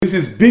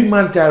This is Big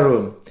Man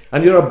Tyrone,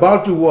 and you're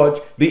about to watch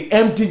the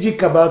MTG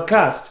Cabal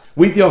cast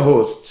with your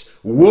hosts,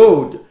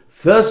 Woad,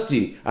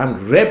 Thirsty,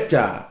 and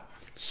Reptar.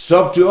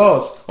 Sub to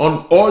us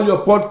on all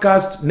your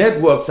podcast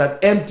networks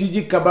at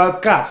MTG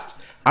Cabal Cast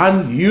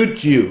and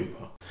YouTube.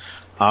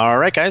 All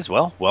right, guys.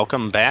 Well,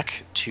 welcome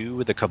back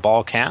to the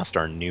Cabal Cast,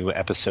 our new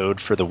episode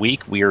for the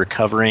week. We are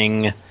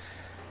covering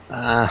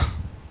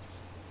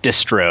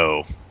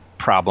distro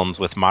problems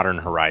with Modern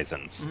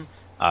Horizons.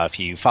 If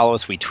you follow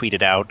us, we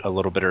tweeted out a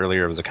little bit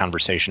earlier. It was a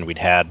conversation we'd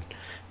had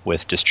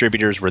with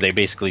distributors where they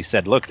basically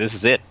said, look, this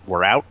is it.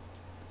 We're out,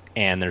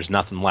 and there's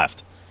nothing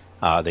left.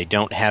 They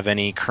don't have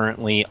any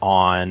currently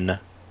on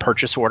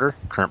purchase order.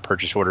 Current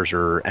purchase orders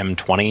are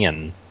M20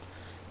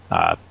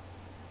 and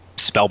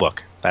Spellbook.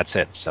 That's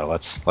it. So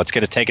let's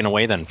get it taken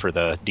away then for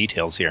the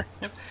details here.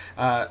 Yep.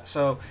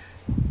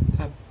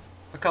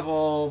 A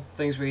couple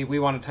things we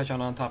want to touch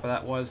on top of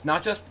that was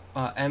not just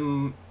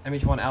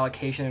MH1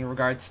 allocation in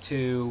regards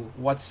to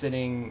what's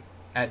sitting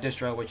at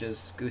distro, which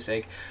is Goose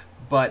Egg,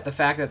 but the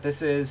fact that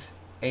this is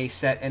a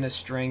set in a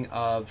string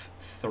of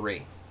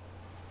 3.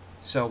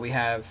 So we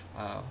have,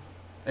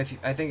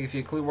 I think if you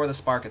include War of the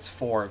Spark, it's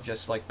 4,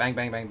 just like bang,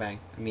 bang, bang, bang,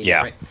 immediately.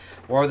 Yeah. Right?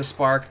 War of the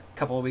Spark, a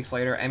couple of weeks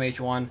later,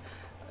 MH1,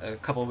 a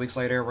couple of weeks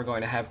later, we're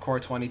going to have Core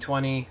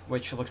 2020,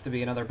 which looks to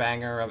be another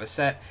banger of a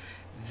set.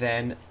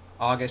 Then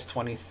August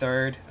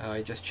 23rd,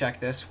 I just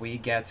checked this, we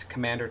get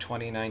Commander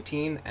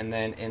 2019, and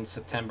then in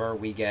September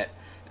we get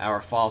our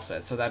fall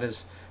set. So that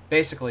is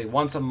basically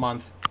once a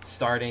month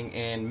starting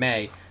in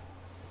May,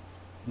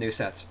 new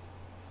sets.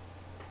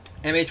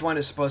 MH1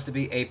 is supposed to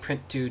be a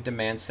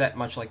print-to-demand set,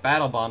 much like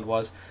Battle Bond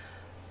was,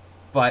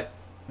 but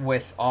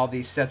with all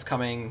these sets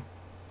coming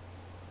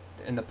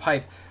in the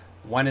pipe,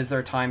 when is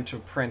there time to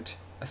print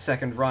a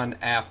second run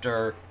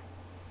after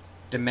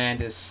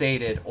demand is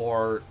sated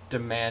or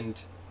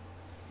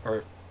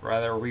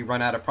rather we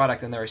run out of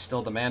product and there is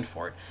still demand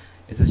for it?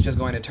 Is this just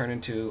going to turn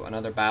into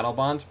another Battle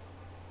Bond?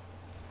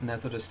 And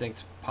that's a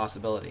distinct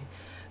possibility.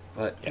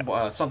 But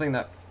something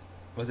that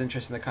was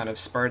interesting that kind of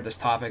spurred this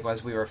topic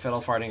as we were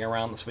fiddle farting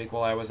around this week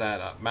while I was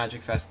at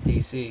Magic Fest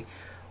DC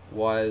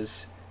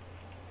was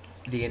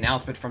the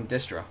announcement from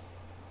Distro.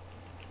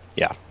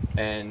 Yeah.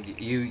 And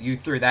you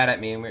threw that at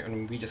me,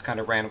 and we just kind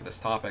of ran with this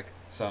topic.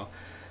 So,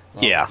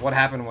 yeah. What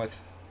happened with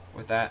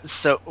that?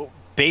 So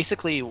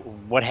basically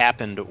what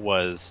happened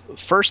was,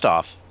 first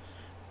off,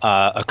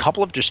 a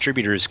couple of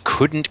distributors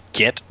couldn't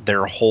get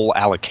their whole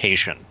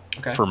allocation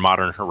for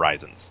Modern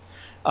Horizons.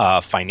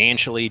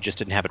 Financially, just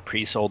didn't have it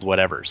pre-sold,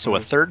 whatever. So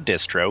a third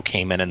distro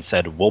came in and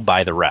said, we'll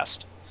buy the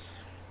rest.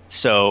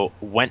 So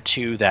went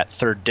to that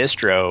third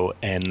distro,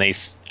 and they,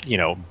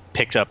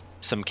 picked up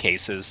some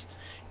cases,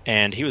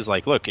 and he was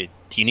like, look, do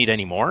you need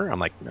any more? I'm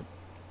like,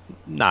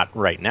 not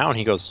right now. And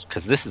he goes,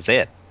 because this is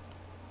it.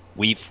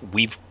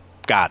 We've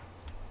got,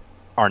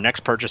 our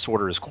next purchase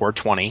order is Core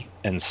 20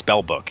 and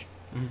Spellbook.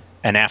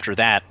 And after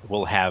that,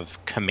 we'll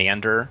have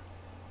Commander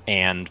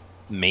and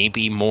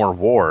maybe more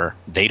War.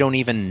 They don't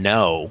even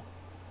know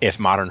if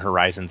Modern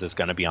Horizons is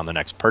going to be on the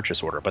next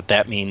purchase order. But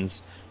that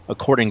means,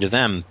 according to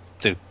them,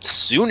 the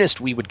soonest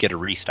we would get a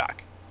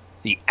restock,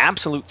 the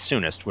absolute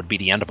soonest, would be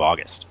the end of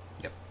August.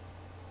 Yep.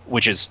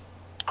 Which is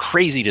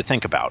crazy to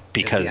think about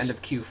because... It's the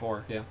end of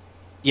Q4, yeah.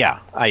 Yeah,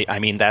 I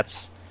mean,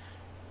 that's...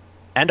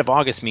 End of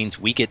August means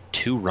we get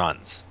 2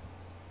 runs.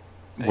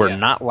 We're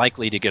not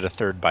likely to get a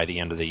third by the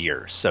end of the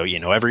year. So,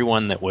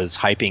 everyone that was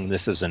hyping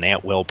this as an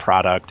at-will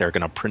product, they're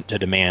going to print to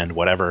demand,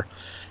 whatever,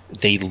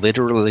 they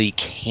literally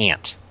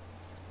can't.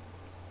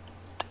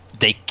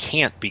 They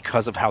can't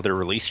because of how their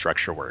release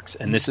structure works.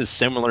 And this is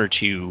similar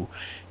to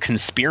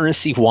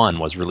Conspiracy 1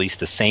 was released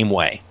the same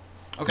way.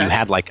 Okay. You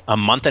had like a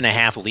month and a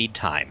half lead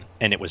time,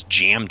 and it was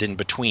jammed in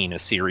between a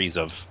series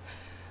of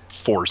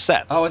 4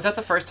 sets. Oh, is that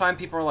the first time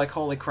people were like,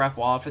 holy crap,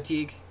 wallet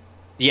fatigue?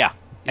 Yeah.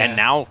 And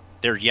now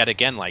they're yet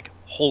again like,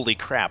 holy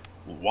crap,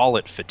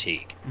 wallet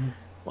fatigue.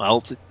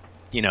 Well,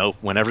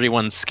 when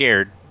everyone's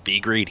scared, be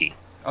greedy.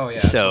 Oh yeah.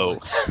 So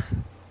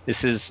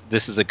this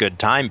is a good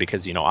time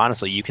because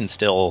honestly, you can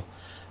still,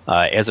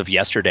 as of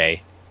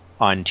yesterday,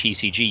 on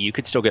TCG, you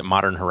could still get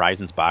Modern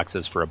Horizons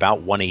boxes for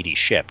about $180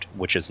 shipped,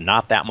 which is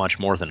not that much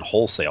more than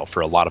wholesale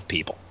for a lot of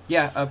people.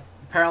 Yeah.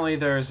 Apparently,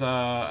 there's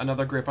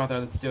another group out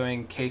there that's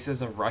doing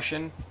cases of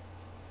Russian.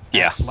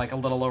 Yeah. Like a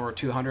little over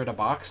 $200 a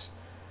box.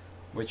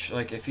 Which,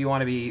 like, if you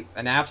want to be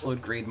an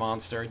absolute greed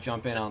monster,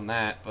 jump in on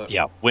that. But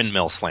yeah,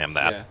 windmill slam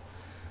that.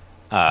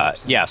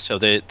 Yeah. So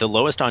the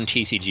lowest on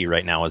TCG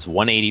right now is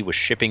 180 with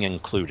shipping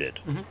included.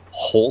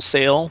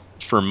 Wholesale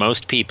for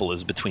most people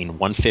is between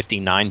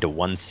 159 to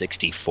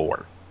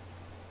 164.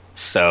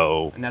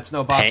 So and that's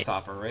no box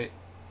topper, right?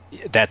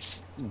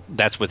 That's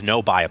with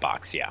no buy a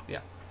box. Yeah.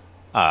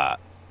 Yeah.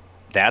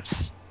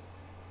 That's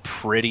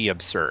pretty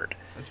absurd.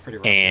 That's pretty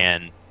rough.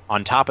 And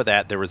on top of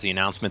that, there was the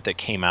announcement that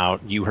came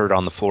out. You heard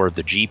on the floor of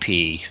the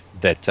GP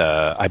that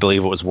I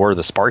believe it was War of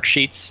the Spark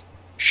sheets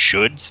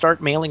should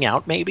start mailing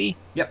out, maybe?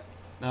 Yep.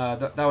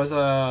 That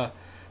was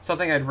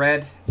something I'd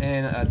read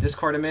in a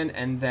Discord I'm in,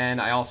 and then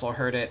I also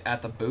heard it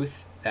at the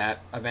booth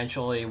that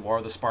eventually War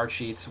of the Spark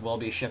sheets will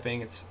be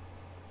shipping.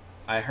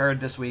 I heard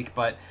this week,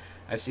 but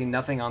I've seen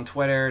nothing on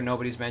Twitter.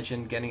 Nobody's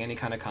mentioned getting any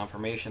kind of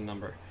confirmation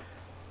number.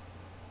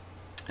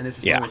 And this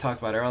is something we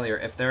talked about earlier.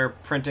 If they're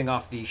printing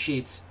off these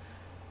sheets,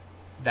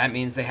 that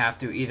means they have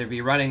to either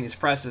be running these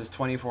presses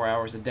 24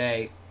 hours a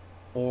day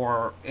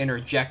or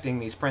interjecting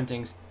these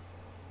printings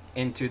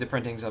into the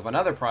printings of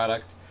another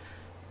product,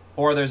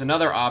 or there's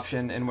another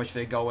option in which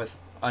they go with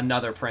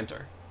another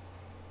printer.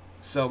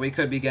 So we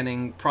could be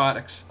getting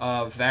products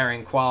of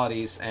varying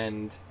qualities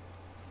and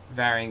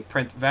varying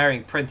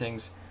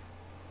printings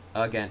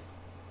again.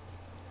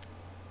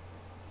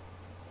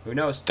 Who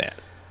knows?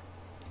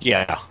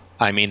 Yeah.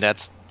 I mean,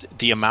 that's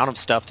the amount of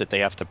stuff that they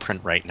have to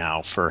print right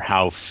now for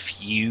how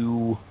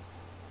few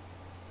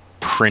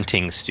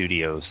printing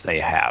studios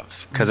they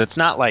have. Because it's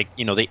not like,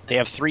 they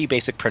have 3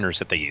 basic printers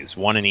that they use,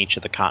 one in each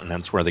of the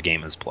continents where the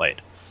game is played.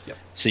 Yep.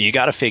 So you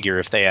got to figure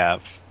if they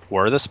have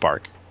War of the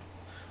Spark,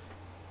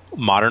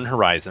 Modern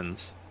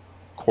Horizons,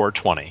 Core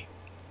 20,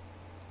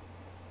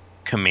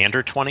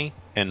 Commander 20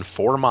 in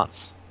 4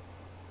 months,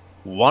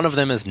 one of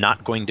them is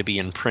not going to be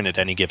in print at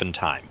any given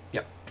time.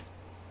 Yep.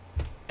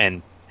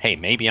 And hey,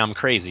 maybe I'm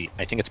crazy.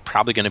 I think it's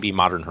probably going to be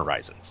Modern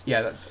Horizons.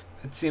 Yeah,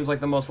 it seems like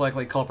the most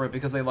likely culprit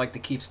because they like to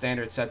keep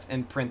standard sets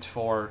in print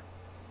for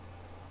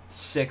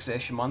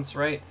 6-ish months,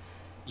 right?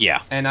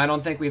 Yeah. And I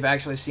don't think we've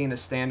actually seen a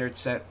standard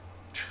set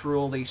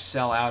truly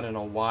sell out in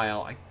a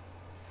while.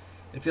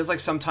 It feels like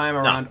sometime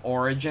around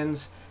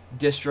Origins,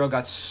 distro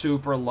got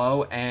super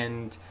low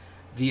and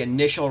the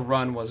initial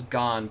run was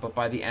gone, but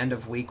by the end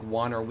of week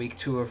 1 or week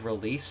 2 of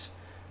release,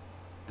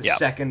 the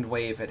second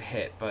wave had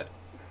hit.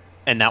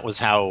 And that was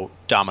how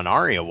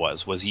Dominaria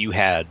was you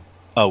had,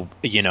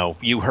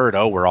 you heard,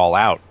 we're all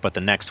out, but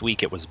the next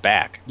week it was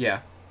back.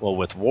 Yeah. Well,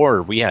 with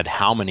War, we had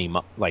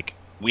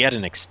we had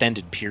an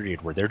extended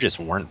period where there just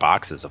weren't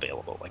boxes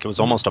available. Like, it was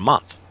almost a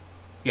month.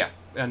 Yeah,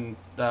 and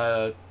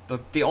the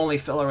only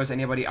filler was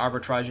anybody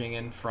arbitraging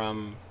in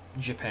from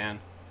Japan.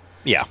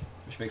 Yeah.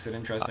 Which makes it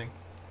interesting.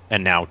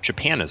 And now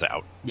Japan is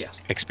out. Yeah.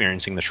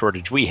 Experiencing the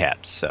shortage we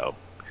had, so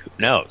who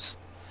knows?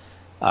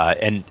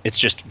 And it's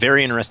just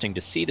very interesting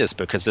to see this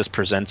because this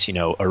presents,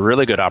 a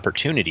really good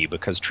opportunity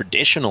because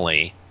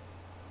traditionally,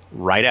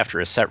 right after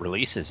a set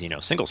releases,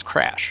 singles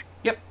crash.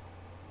 Yep.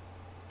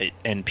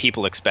 And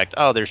people expect,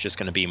 there's just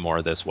going to be more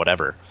of this,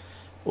 whatever.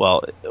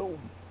 Well,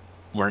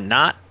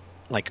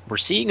 we're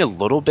seeing a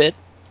little bit,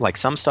 like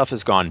some stuff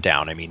has gone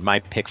down. I mean, my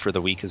pick for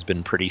the week has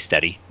been pretty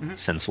steady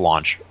since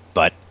launch,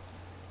 but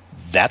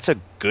that's a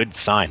good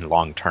sign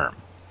long term.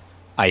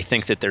 I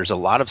think that there's a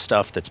lot of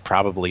stuff that's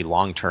probably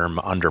long-term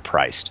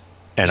underpriced.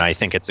 And I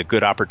think it's a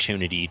good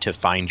opportunity to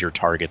find your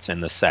targets in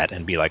the set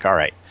and be like, all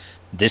right,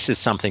 this is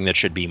something that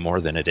should be more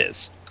than it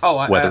is.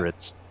 Whether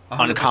it's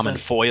 100%. Uncommon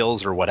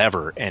foils or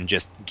whatever, and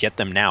just get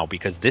them now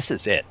because this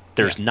is it.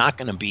 There's not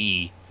going to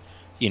be,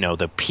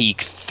 the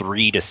peak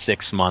 3 to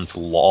 6 month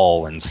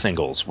lull in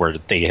singles where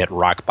they hit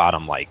rock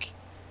bottom like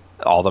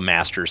all the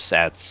master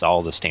sets,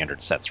 all the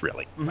standard sets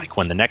really. Like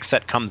when the next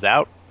set comes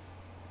out,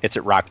 it's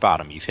at rock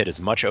bottom. You've hit as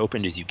much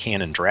opened as you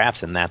can in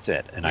drafts, and that's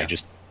it. And I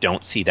just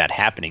don't see that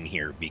happening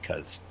here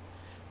because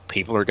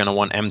people are going to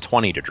want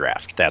M20 to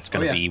draft. That's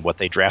going to be what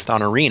they draft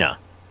on Arena.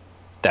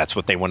 That's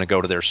what they want to go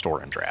to their store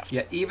and draft.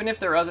 Yeah, even if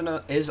there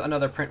is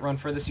another print run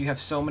for this, you have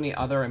so many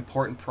other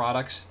important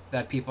products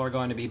that people are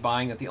going to be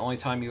buying that the only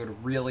time you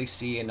would really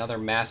see another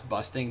mass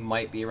busting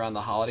might be around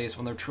the holidays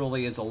when there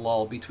truly is a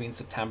lull between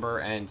September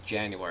and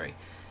January.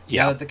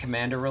 Yeah. Now that the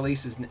Commander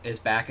release is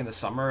back in the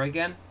summer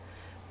again,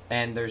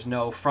 and there's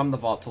no From the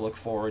Vault to look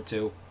forward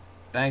to,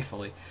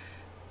 thankfully.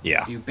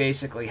 Yeah. You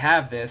basically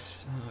have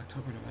this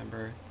October,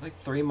 November,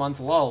 3-month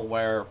lull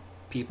where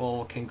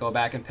people can go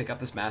back and pick up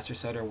this master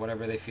set or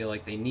whatever they feel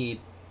like they need,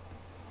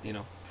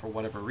 for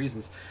whatever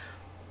reasons.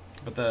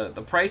 But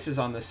the prices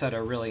on this set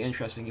are really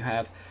interesting. You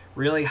have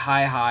really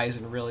high highs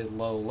and really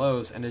low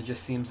lows, and it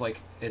just seems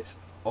like it's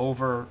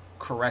over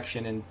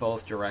correction in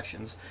both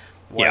directions,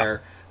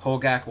 where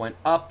Hogak went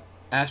up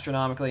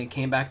astronomically and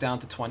came back down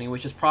to 20,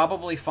 which is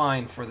probably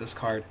fine for this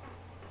card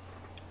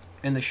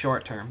in the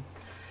short term.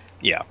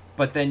 Yeah.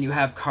 But then you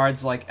have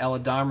cards like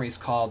Eladamri's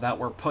Call that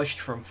were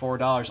pushed from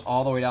 $4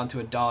 all the way down to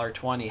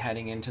 $1.20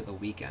 heading into the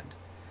weekend.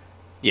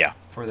 Yeah.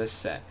 For this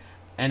set.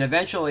 And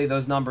eventually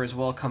those numbers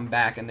will come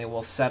back and they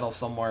will settle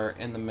somewhere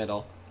in the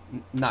middle.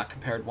 Not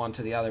compared one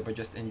to the other, but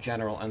just in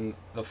general. And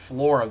the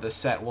floor of the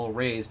set will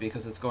raise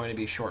because it's going to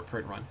be short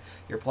print run.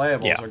 Your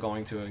playables are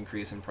going to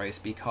increase in price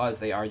because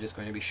they are just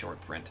going to be short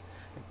print.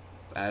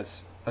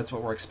 That's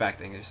what we're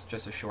expecting, is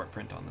just a short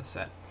print on this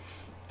set.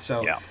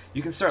 So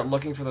you can start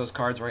looking for those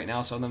cards right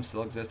now. Some of them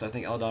still exist. I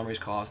think Eladamri's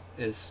cost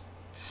is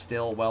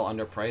still well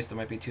underpriced. It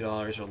might be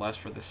 $2 or less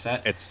for the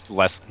set. It's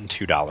less than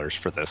 $2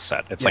 for this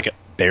set. It's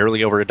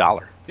barely over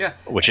 $1. Yeah.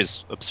 Which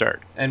is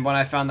absurd. And when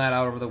I found that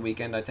out over the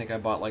weekend, I think I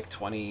bought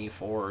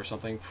 24 or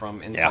something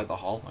from Inside the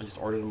Hall. I just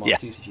ordered them off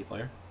TCG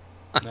Player.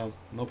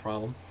 No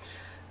problem.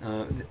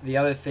 The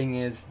other thing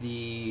is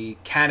the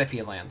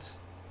Canopy lands.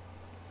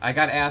 I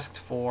got asked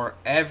for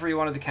every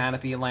one of the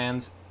Canopy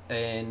lands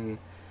in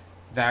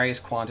various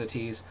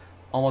quantities.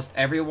 Almost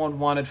everyone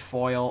wanted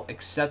foil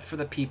except for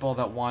the people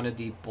that wanted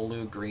the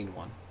blue-green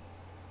one.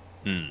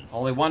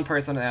 Only one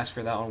person that asked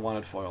for that one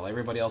wanted foil.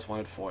 Everybody else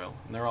wanted foil.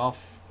 And they're all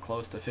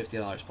close to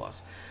 $50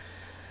 plus.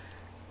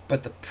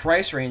 But the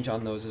price range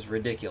on those is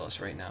ridiculous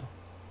right now.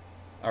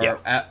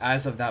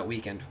 As of that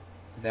weekend,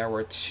 there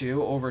were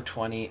 2 over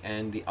 20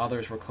 and the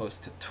others were close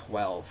to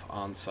 12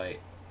 on site.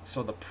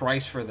 So the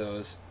price for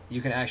those,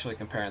 you can actually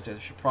compare and say they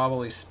should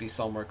probably be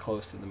somewhere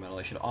close to the middle.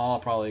 They should all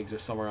probably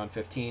exist somewhere around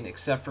 15,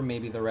 except for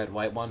maybe the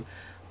red-white one,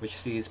 which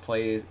sees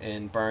plays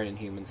in burn and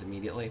humans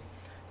immediately.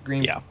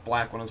 Green,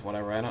 black one is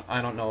whatever.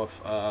 I don't know if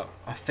a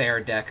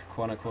fair deck,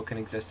 quote-unquote, can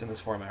exist in this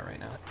format right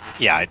now.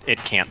 Yeah, it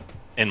can't,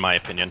 in my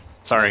opinion.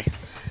 Sorry.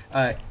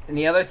 And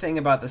the other thing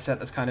about the set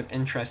that's kind of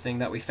interesting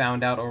that we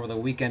found out over the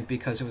weekend,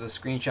 because it was a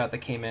screenshot that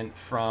came in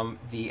from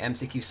the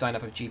MCQ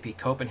sign-up of GP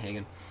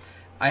Copenhagen.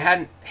 I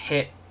hadn't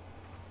hit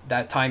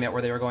that time yet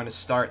where they were going to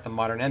start the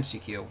Modern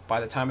MCQ. By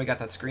the time we got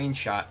that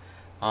screenshot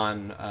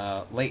on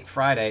late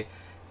Friday,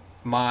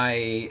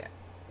 my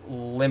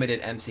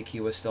limited MCQ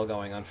was still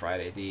going on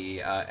Friday, the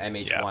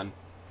MH1,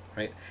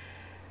 right?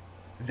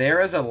 There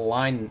is a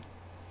line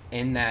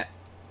in that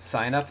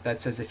sign-up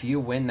that says if you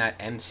win that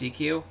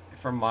MCQ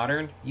for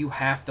Modern, you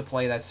have to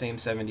play that same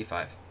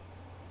 75.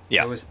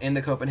 Yeah. It was in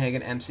the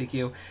Copenhagen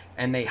MCQ,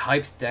 and they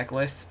hyped deck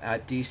lists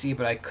at DC,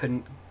 but I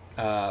couldn't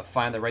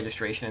find the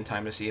registration in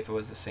time to see if it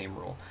was the same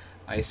rule.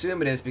 I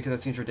assume it is because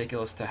it seems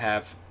ridiculous to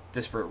have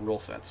disparate rule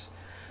sets.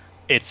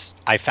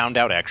 I found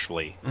out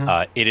actually.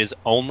 It is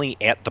only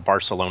at the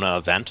Barcelona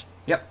event.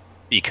 Yep.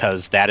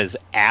 Because that is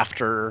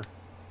after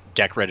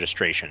deck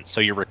registration.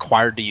 So you're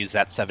required to use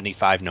that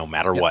 75 no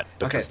matter what,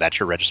 because that's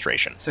your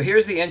registration. So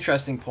here's the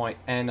interesting point,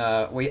 and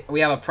we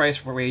have a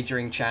price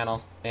wagering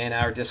channel in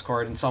our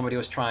Discord, and somebody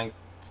was trying.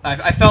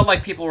 I felt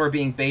like people were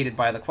being baited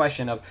by the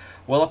question of,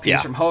 will a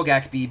piece from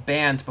Hogak be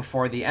banned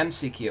before the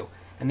MCQ?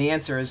 And the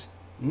answer is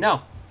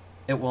no.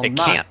 It will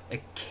not. Can't.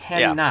 It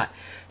cannot. Yeah.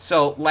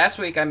 So last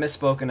week I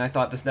misspoke and I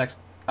thought this next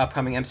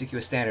upcoming MCQ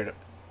is standard.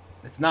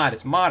 It's not.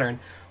 It's Modern.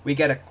 We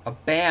get a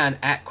ban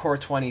at Core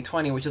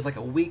 2020, which is like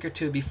a week or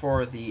two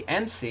before the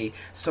MC,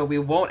 so we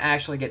won't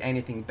actually get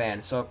anything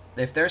banned. So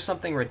if there's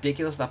something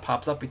ridiculous that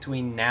pops up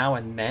between now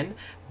and then,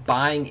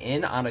 buying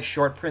in on a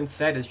short print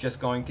set is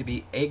just going to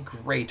be a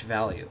great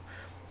value.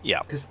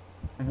 Yeah. Because,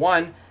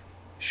 1,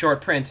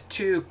 short print.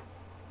 2,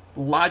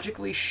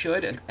 logically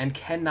should and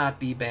cannot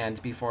be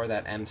banned before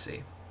that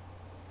MC.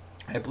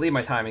 I believe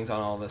my timings on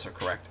all of this are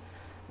correct.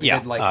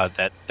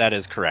 That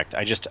is correct.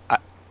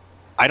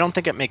 I don't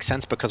think it makes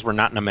sense because we're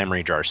not in a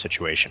memory jar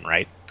situation,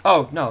 right?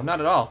 Oh, no, not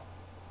at all.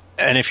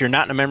 And if you're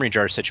not in a memory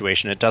jar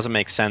situation, it doesn't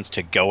make sense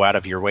to go out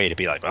of your way to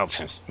be like, well,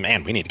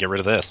 man, we need to get rid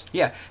of this.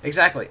 Yeah,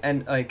 exactly.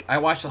 And like I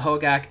watched the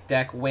Hogak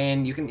deck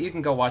win. You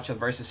can go watch the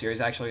Versus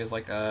series. Actually, it was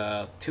like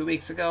 2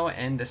 weeks ago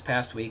and this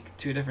past week,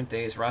 2 different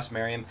days. Ross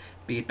Merriam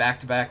beat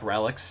back-to-back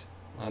Relics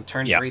on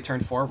turn 3,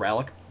 turn 4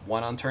 Relic,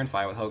 1 on turn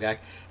 5 with Hogak,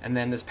 and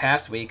then this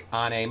past week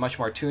on a much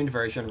more tuned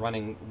version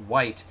running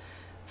White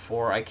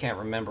for I can't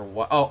remember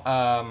what.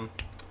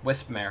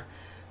 Wispmare,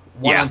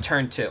 1 on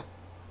turn 2.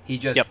 He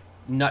just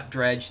nut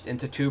dredged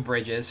into 2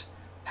 bridges,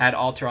 had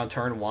altar on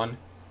turn 1,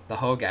 the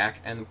Hogak,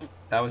 and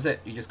that was it.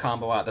 You just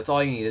combo out. That's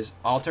all you need is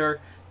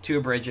altar,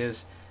 2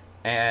 bridges,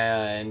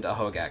 and a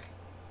Hogak,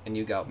 and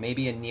you go.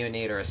 Maybe a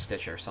Neonate or a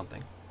Stitch or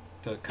something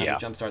to kind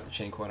of jumpstart the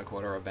chain, quote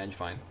unquote, or a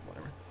Vengefine,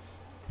 whatever.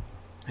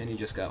 And you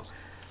just go.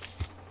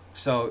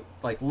 So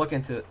like look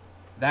into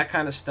that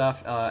kind of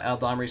stuff.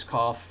 Eldamri's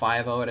Call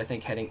 5-0'd, I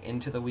think, heading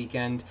into the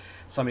weekend.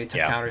 Somebody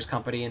took Counter's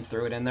Company and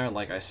threw it in there,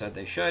 like I said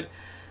they should.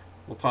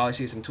 We'll probably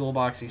see some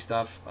toolboxy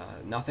stuff.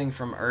 Nothing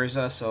from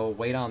Urza, so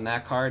wait on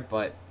that card.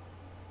 But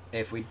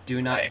if we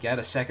do not get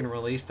a second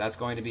release, that's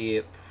going to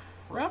be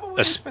probably an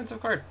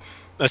expensive card.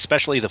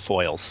 Especially the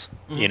foils.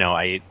 Mm-hmm. You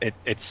know,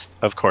 it's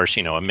of course,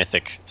 you know, a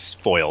mythic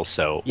foil,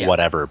 so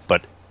whatever.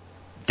 But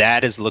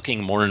that is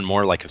looking more and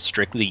more like a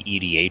strictly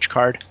EDH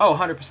card. Oh,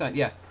 100%,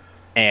 yeah.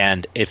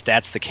 And if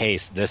that's the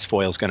case, this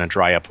foil is going to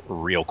dry up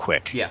real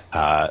quick.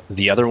 Yeah.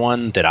 The other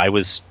one that I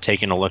was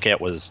taking a look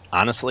at was,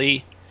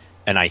 honestly,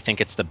 and I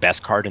think it's the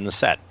best card in the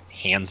set,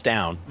 hands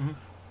down,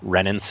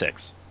 Renin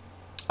 6.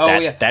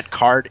 Oh, That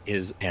card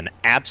is an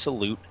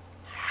absolute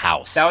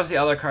house. That was the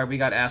other card we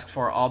got asked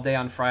for all day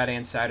on Friday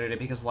and Saturday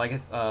because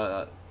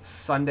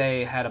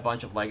Sunday had a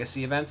bunch of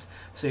Legacy events.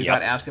 So you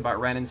got asked about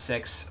Renin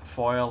 6,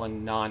 foil,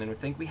 and non. And I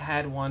think we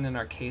had one in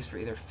our case for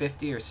either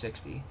 50 or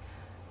 60.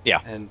 Yeah.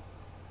 And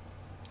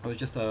it was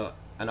just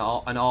an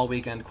all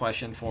weekend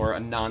question for a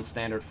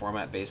non-standard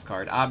format based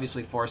card.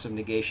 Obviously, Force of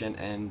Negation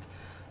and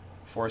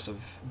Force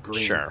of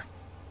Green. Sure.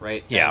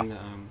 Right. Yeah. And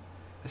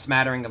a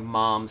smattering of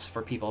moms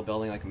for people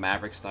building like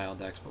Maverick style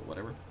decks, but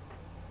whatever.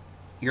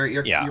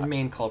 Your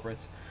main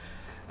culprits.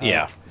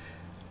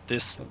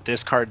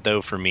 This card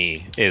though for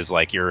me is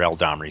like your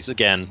Eldamri's.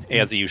 Again,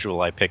 as usual,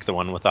 I pick the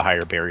one with a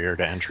higher barrier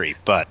to entry,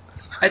 but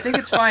I think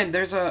it's fine.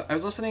 I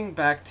was listening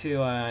back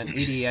to an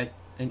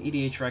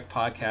EDH Rec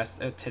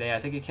podcast today. I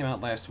think it came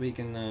out last week,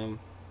 and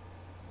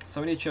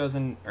somebody had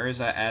chosen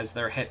Urza as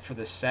their hit for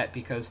this set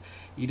because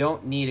you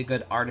don't need a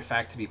good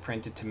artifact to be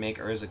printed to make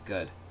Urza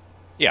good.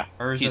 Yeah,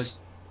 Urza he's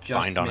just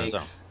fine on his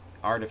makes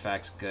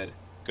artifacts good.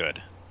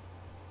 Good.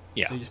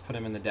 Yeah. So you just put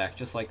him in the deck,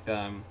 just like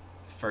the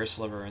first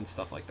sliver and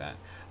stuff like that.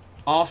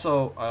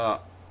 Also,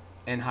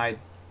 in-hide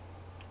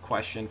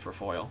question for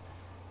foil.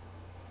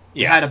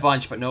 We had a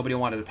bunch, but nobody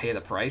wanted to pay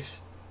the price,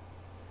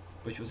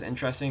 which was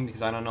interesting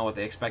because I don't know what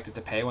they expected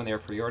to pay when they were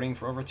pre-ordering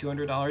for over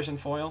 $200 in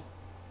foil.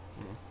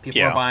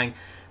 People are buying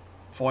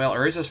foil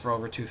Urzas for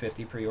over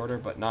 $250 pre-order,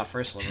 but not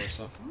first sliver,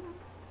 so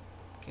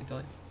can't tell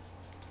you.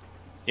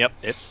 Yep,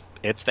 it's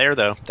there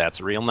though. That's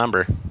a real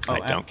number.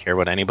 I don't care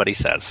what anybody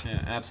says.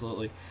 Yeah,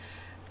 absolutely.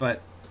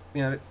 But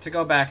to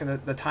go back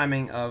and the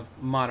timing of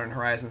Modern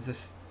Horizons,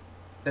 this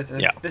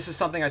is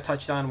something I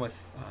touched on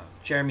with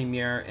Jeremy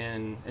Muir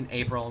in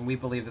April, and we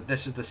believe that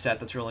this is the set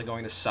that's really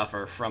going to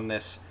suffer from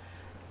this,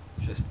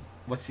 just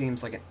what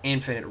seems like an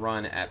infinite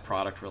run at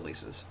product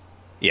releases.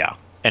 Yeah,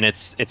 and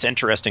it's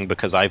interesting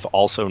because I've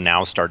also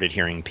now started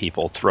hearing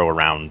people throw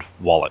around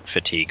wallet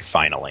fatigue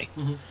finally,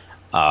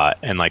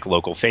 and like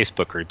local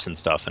Facebook groups and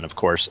stuff. And of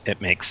course, it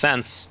makes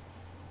sense.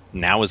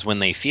 Now is when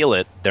they feel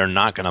it. They're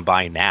not going to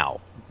buy now.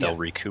 They'll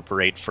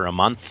recuperate for a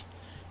month,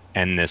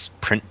 and this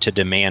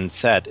print-to-demand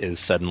set is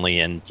suddenly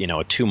in a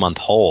 2-month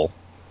hole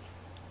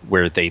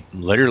where they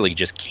literally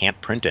just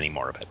can't print any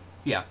more of it.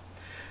 Yeah.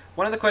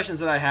 One of the questions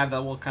that I have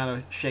that will kind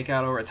of shake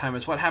out over time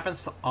is what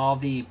happens to all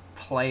the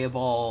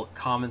playable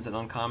commons and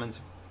uncommons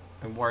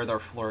and where their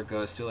floor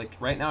goes to. Like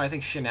right now, I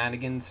think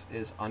Shenanigans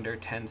is under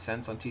 10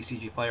 cents on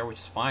TCG Player, which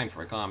is fine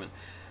for a common.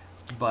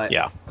 But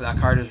that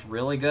card is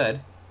really good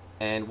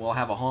and will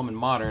have a home in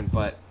Modern,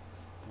 but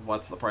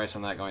what's the price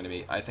on that going to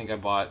be? I think I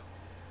bought,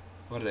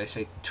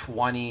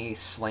 20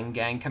 Sling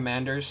Gang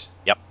Commanders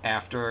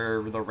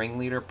after the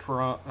Ringleader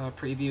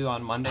preview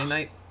on Monday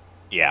night.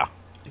 Yeah.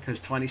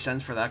 Because 20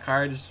 cents for that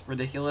card is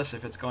ridiculous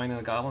if it's going to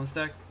the Goblins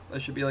deck.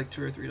 That should be like $2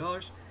 or $3.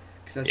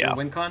 Because that's your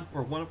WinCon,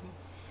 or one of them.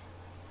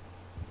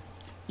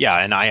 Yeah,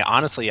 and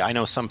I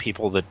know some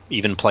people that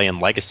even play in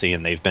Legacy,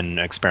 and they've been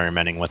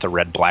experimenting with a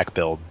red-black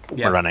build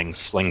running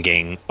Sling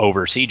Gang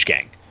over Siege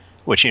Gang,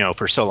 which,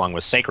 for so long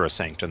was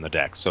Sacrosanct in the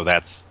deck. So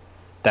that's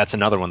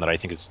another one that I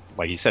think is,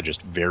 like you said,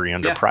 just very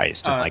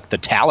underpriced. And like the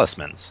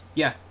Talismans.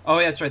 Yeah. Oh,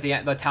 yeah, that's right.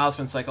 The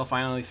Talisman cycle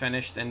finally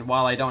finished. And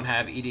while I don't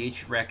have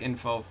EDH rec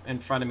info in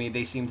front of me,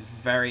 they seemed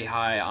very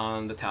high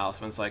on the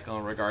Talisman cycle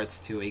in regards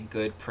to a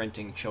good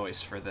printing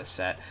choice for this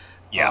set.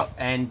 Yeah.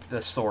 And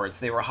the swords.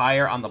 They were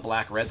higher on the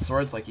black-red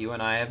swords like you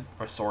and I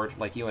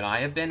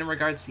have been in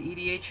regards to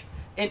EDH.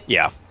 And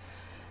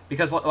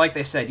because, like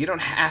they said, you don't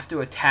have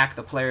to attack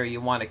the player you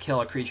want to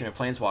kill a creature in a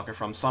Planeswalker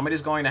from.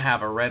 Somebody's going to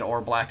have a red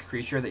or black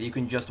creature that you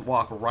can just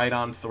walk right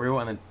on through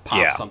and then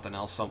pop something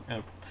else.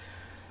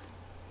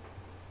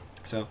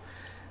 So,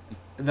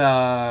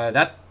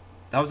 that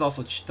was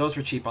also those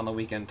were cheap on the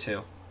weekend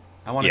too.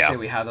 I want to say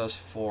we had those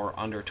for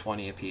under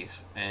 20 a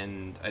piece,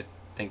 and I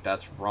think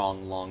that's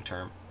wrong long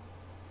term.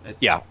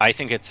 I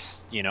think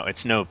it's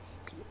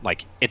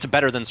it's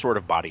better than Sword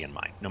of Body and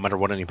Mind. No matter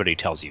what anybody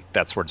tells you,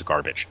 that sword's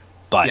garbage.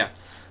 But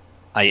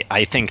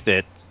I think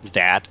that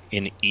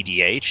in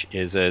EDH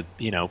is a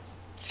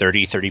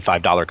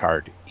 $30-$35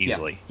 card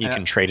easily. You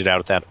can trade it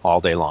out at that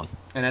all day long.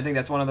 And I think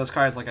that's one of those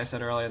cards, like I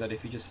said earlier, that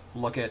if you just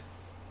look at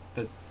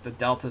the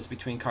deltas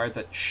between cards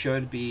that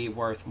should be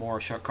worth more,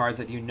 cards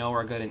that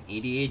are good in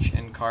EDH,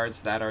 and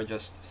cards that are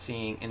just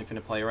seeing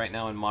infinite play right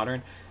now in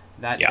Modern,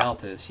 that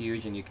delta is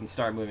huge, and you can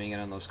start moving in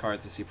on those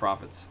cards to see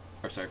profit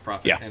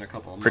in a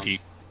couple of months.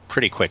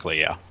 Pretty quickly,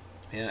 yeah.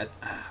 Yeah,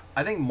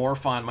 I think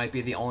Morphon might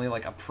be the only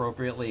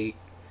appropriately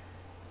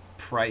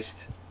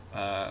priced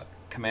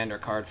commander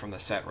card from the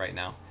set right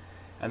now.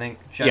 I think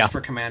just for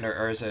Commander,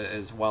 Urza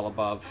is well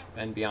above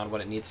and beyond what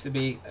it needs to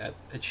be.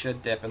 It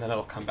should dip, and then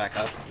it'll come back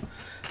up.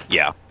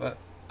 Yeah, but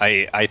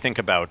I think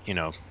about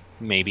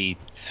maybe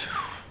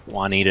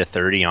 20 to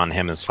 30 on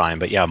him is fine.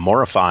 But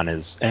Morphon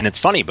is, and it's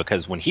funny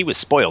because when he was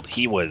spoiled,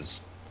 he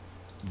was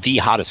the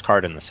hottest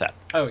card in the set.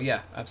 Oh yeah,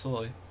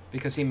 absolutely.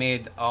 Because he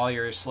made all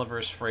your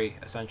slivers free,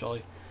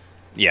 essentially.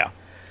 Yeah.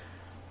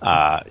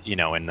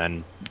 And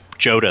then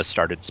Joda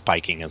started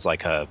spiking as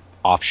like a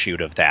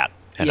offshoot of that.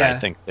 And I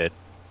think that,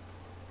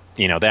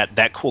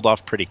 that cooled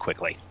off pretty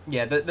quickly.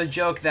 Yeah, the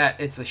joke that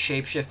it's a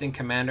shape-shifting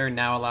commander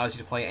now allows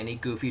you to play any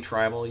goofy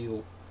tribe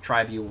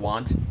you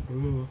want.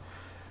 Ooh.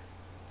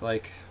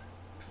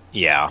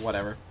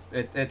 Whatever.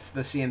 It's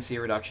the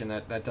CMC reduction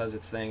that does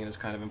its thing and is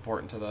kind of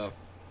important to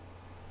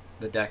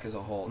the deck as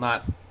a whole.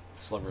 Not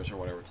slivers or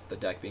whatever, the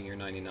deck being your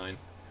 99.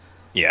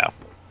 Yeah.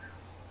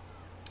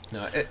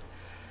 No,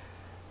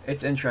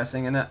 it's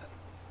interesting, and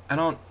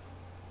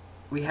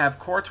we have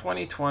Core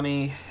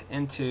 2020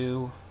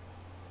 into...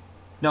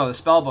 No, the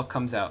Spellbook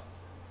comes out.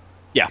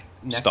 Yeah,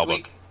 next Spellbook.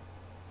 week?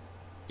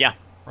 Yeah,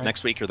 right.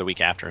 Next week or the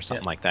week after or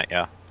something like that,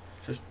 yeah.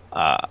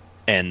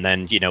 And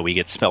then, we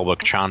get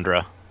Spellbook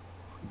Chandra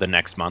the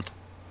next month.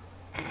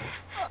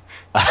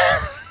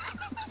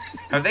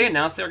 Have they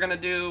announced they're going to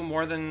do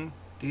more than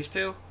these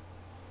two?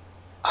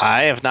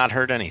 I have not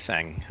heard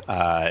anything.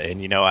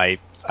 And,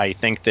 I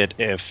think that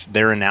if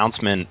their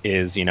announcement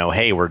is,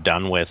 hey, we're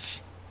done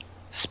with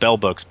spell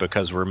books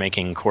because we're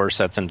making core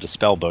sets into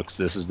spell books,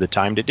 this is the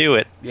time to do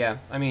it. Yeah,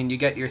 I mean, you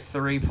get your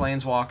 3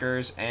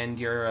 planeswalkers and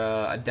your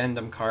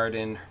addendum card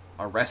in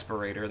a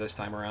respirator this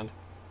time around.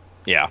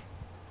 Yeah.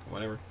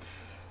 Whatever.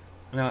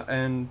 No,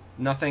 and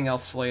nothing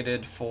else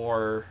slated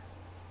for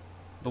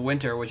the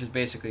winter, which is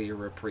basically your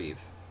reprieve.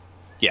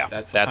 Yeah,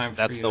 that's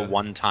the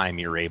one time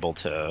you're able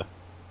to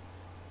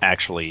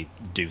actually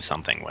do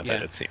something with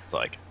it, it seems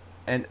like.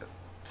 And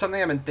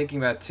something I've been thinking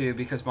about too,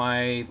 because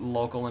my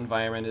local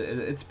environment,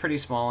 it's pretty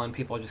small and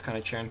people are just kind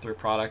of churning through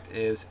product,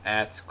 is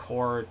at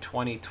Core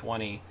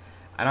 2020.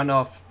 I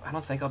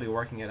don't think I'll be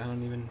working it.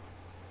 I'm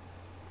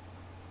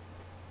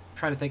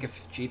trying to think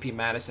if GP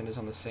Madison is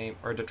on the same,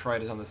 or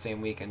Detroit is on the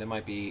same weekend. It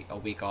might be a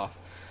week off.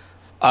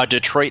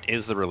 Detroit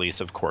is the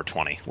release of Core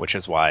 20, which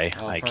is why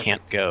I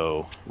can't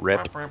go.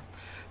 Rip.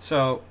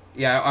 So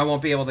yeah, I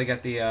won't be able to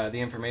get the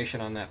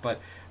information on that, but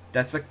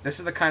this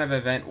is the kind of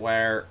event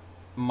where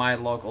my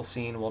local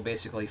scene will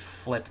basically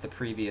flip the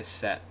previous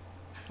set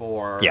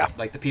for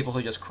like the people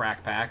who just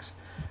crack packs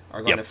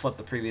are going to flip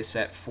the previous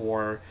set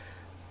for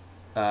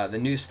the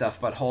new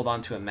stuff, but hold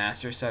on to a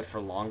master set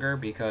for longer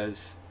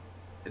because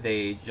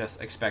they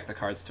just expect the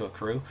cards to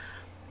accrue.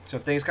 So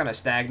if things kind of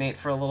stagnate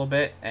for a little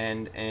bit,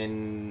 and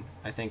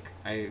I think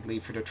I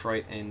leave for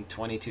Detroit in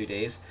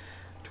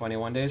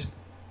 21 days.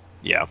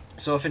 Yeah.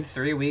 So if in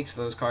 3 weeks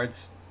those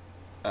cards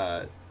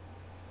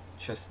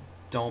just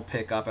don't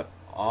pick up at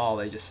all,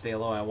 they just stay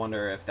low, I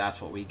wonder if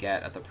that's what we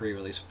get at the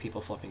pre-release, people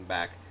flipping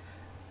back.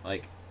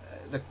 Like,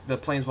 the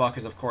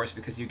Planeswalkers, of course,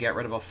 because you get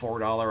rid of a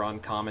 $4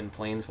 uncommon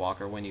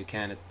Planeswalker when you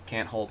can. It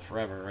can't hold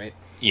forever, right?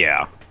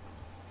 Yeah.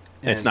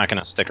 And it's not going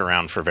to stick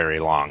around for very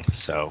long,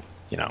 so,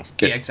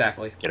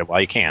 exactly. Get it while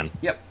you can.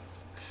 Yep.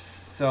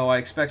 So I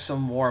expect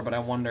some more, but I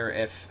wonder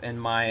if in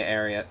my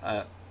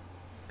area,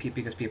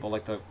 because people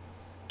like to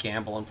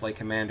gamble and play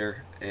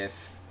Commander,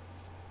 if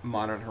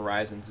Modern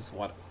Horizons is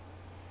what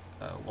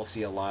we'll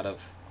see a lot of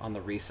on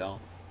the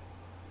resell.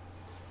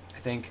 I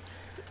think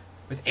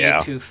with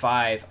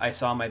 825, I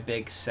saw my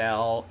big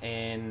sell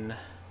in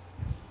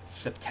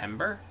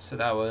September, so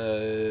that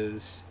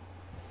was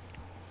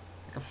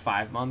like a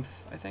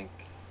 5-month, I think.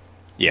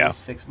 Yeah.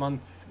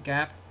 6-month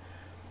gap.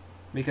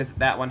 Because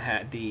that one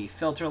had the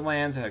Filter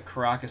Lands, it had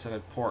Karakas, it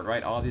had Port,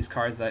 right? All these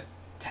cards that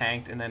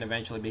tanked and then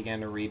eventually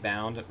began to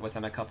rebound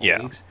within a couple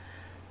weeks.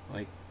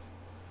 Like,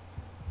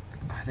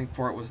 I think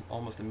Port was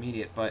almost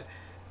immediate, but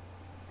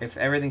if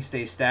everything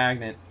stays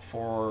stagnant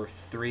for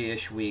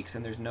 3-ish weeks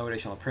and there's no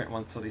additional print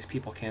ones, so these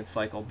people can't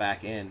cycle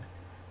back in,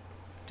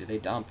 do they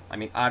dump? I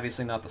mean,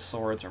 obviously not the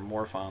swords or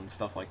Morphon,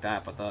 stuff like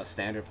that, but the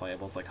standard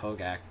playables like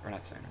Hogak, or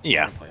not standard.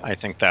 Yeah, I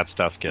think that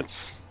stuff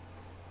gets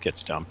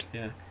dumped.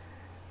 Yeah.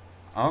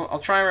 I'll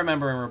try and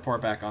remember and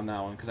report back on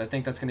that one, because I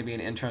think that's going to be an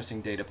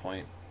interesting data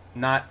point.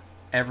 Not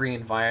every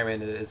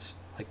environment is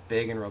like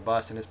big and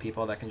robust and has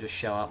people that can just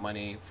shell out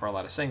money for a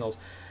lot of singles.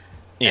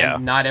 Yeah.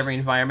 And not every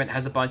environment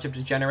has a bunch of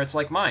degenerates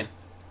like mine,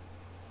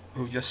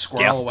 who just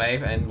squirrel away,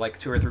 and like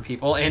 2 or 3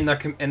 people in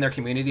their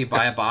community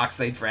buy a box,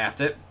 they draft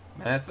it,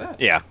 and that's it.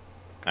 Yeah,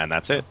 and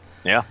that's it.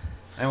 Yeah.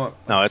 And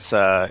it's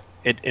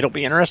it'll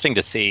be interesting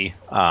to see.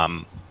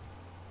 I'm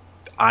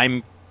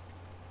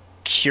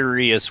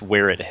curious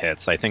where it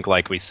hits. I think,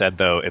 like we said,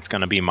 though, it's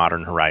going to be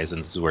Modern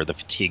Horizons where the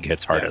fatigue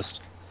hits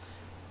hardest.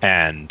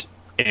 Yeah. And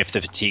if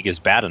the fatigue is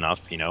bad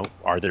enough,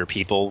 are there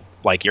people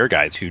like your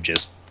guys who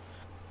just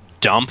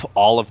dump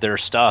all of their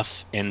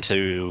stuff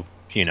into,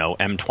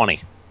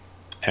 M20?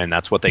 And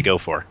that's what they go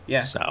for.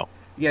 Yeah. So.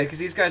 Yeah, because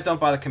these guys don't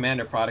buy the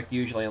Commander product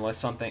usually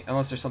unless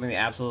there's something they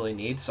absolutely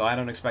need. So I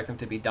don't expect them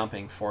to be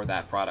dumping for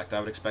that product. I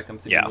would expect them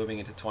to be moving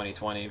into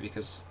 2020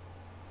 because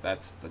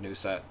that's the new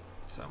set.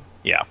 So.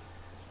 Yeah.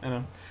 I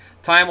don't know.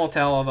 Time will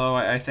tell, although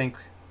I think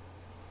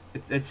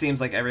it seems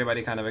like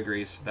everybody kind of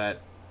agrees that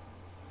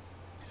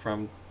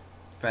from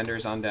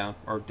vendors on down,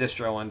 or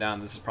distro on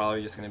down, this is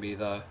probably just going to be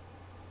the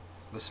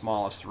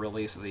smallest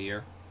release of the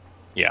year.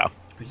 Yeah.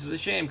 Which is a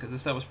shame, because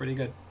this set was pretty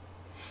good.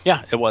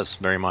 Yeah, it was,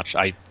 very much.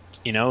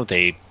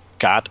 They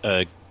got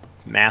a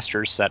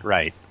Masters set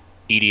right.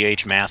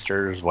 EDH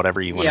Masters,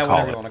 whatever you want to call it. Yeah,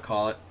 whatever you want to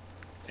call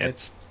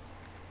it.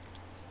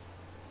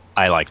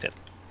 I liked it.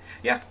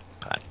 Yeah.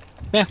 But,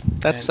 yeah,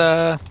 that's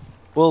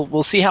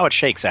we'll see how it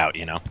shakes out,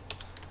 Yeah.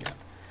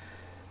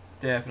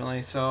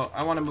 Definitely. So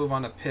I want to move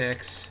on to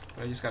picks,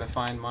 but I just got to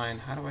find mine.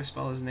 How do I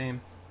spell his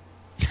name?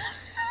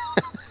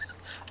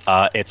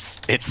 It's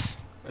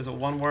is it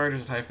one word or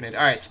is it hyphenated?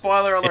 All right,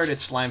 spoiler alert,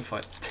 it's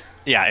Slimefoot.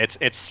 Yeah,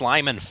 it's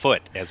slime and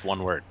foot as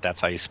one word. That's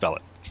how you spell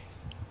it.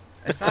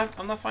 It's not.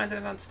 I'm not finding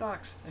it on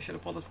stocks. I should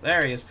have pulled this.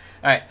 There he is.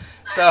 All right.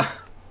 So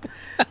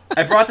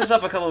I brought this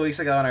up a couple of weeks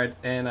ago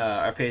in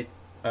our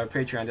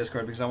Patreon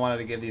Discord because I wanted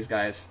to give these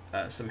guys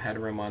some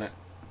headroom on it,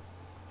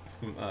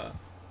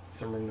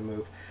 some room to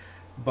move.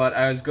 But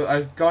I was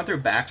going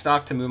through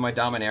Backstock to move my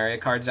Dominaria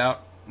cards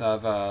out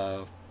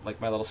of like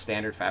my little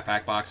standard fat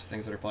pack box of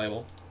things that are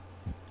playable.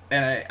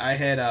 And I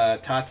had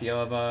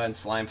Tatiova and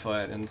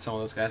Slimefoot and some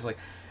of those guys. Like,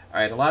 all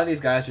right, a lot of these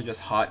guys are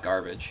just hot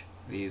garbage.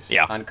 these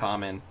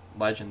uncommon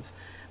legends.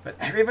 But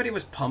everybody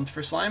was pumped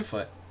for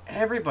Slimefoot.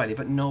 Everybody,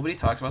 but nobody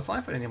talks about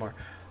Slimefoot anymore.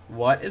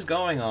 What is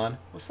going on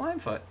with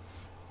Slimefoot?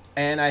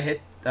 And I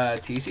hit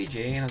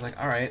TCG, and I was like,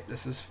 all right,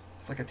 it's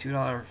like a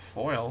 $2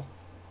 foil.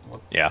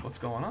 What's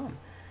going on?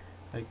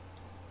 Like,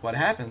 what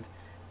happened?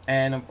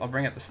 And I'll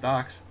bring up the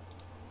stocks,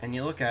 and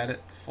you look at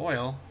it, the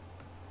foil,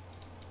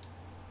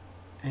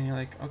 and you're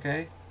like,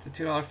 okay, it's a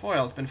 $2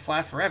 foil. It's been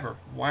flat forever.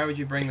 Why would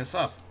you bring this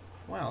up?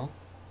 Well,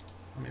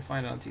 let me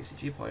find it on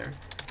TCG Player.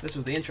 This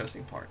was the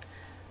interesting part.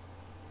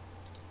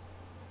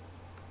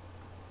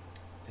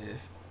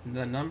 If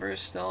the numbers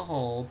still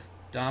hold,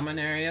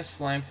 Dominaria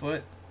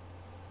Slimefoot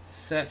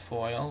set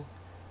foil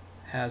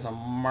has a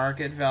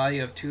market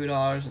value of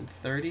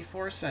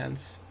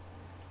 $2.34,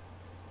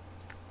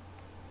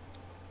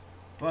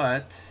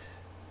 but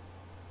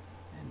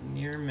in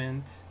near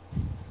mint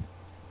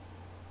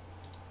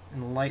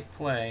and light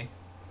play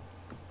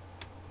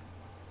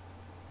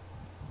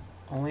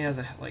only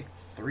has like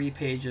 3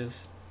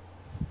 pages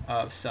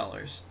of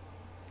sellers.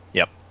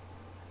 Yep.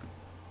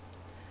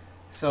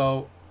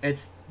 So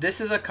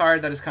this is a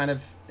card that is kind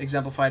of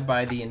exemplified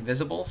by the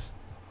Invisibles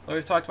that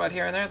we've talked about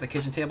here and there, the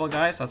kitchen table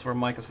guys. That's where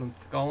Mycosynth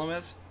Golem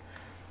is.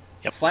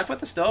 Yep. Slimefoot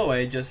the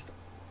Stowaway just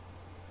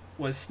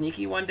was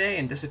sneaky one day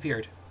and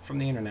disappeared from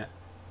the internet.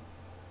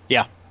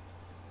 Yeah.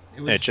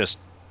 It just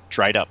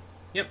dried up.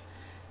 Yep.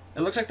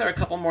 It looks like there are a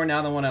couple more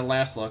now than when I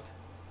last looked.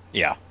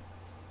 Yeah.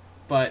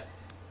 But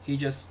he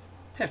just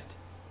piffed.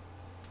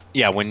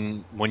 Yeah,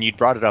 when you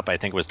brought it up, I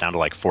think it was down to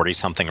like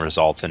 40-something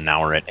results, and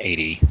now we're at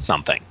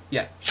 80-something.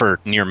 Yeah. For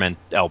near mint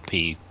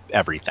LP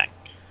everything.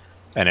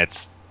 And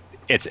it's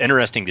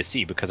interesting to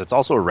see because it's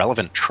also a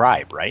relevant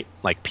tribe, right?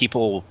 Like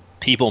people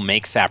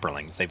make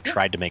saprolings. They've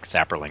tried to make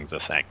saprolings a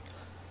thing.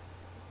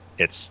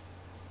 It's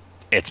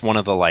one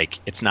of the, like,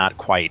 it's not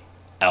quite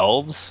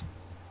elves,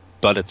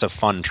 but it's a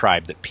fun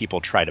tribe that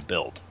people try to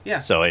build. Yeah.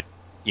 So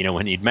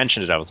when you'd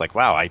mentioned it, I was like,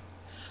 wow, I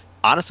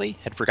honestly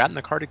had forgotten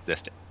the card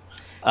existed.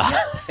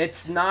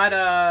 It's not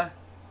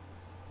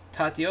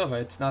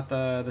Tatiova. It's not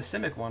the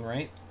Simic one,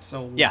 right?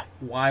 So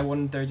why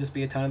wouldn't there just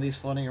be a ton of these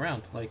floating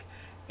around? Like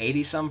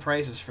 80-some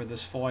prices for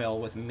this foil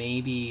with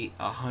maybe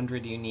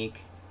 100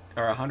 unique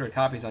or 100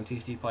 copies on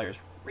TCG Players.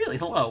 Really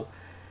low.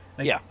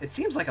 Like, it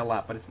seems like a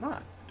lot, but it's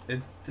not.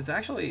 It's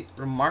actually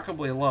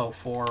remarkably low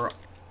for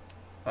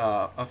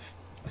a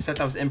set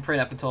that was in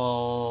print up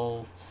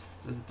until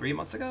 3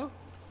 months ago?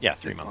 Yeah,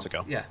 3 months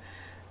ago. Yeah.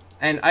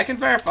 And I can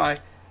verify,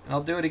 and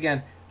I'll do it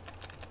again.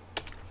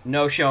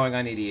 No showing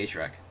on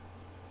EDHREC.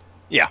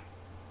 Yeah.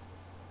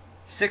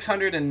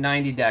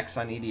 690 decks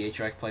on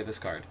EDHREC play this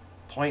card.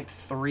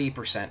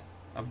 0.3%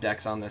 of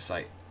decks on this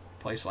site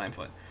play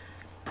Slimefoot.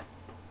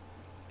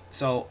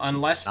 So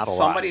unless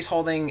somebody's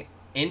holding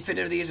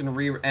infinite of these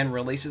and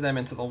releases them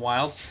into the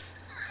wild,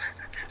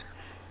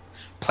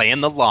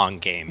 playing the long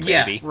game,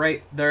 baby. Yeah,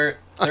 right. They're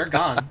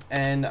gone.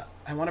 And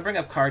I want to bring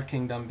up Card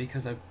Kingdom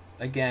because I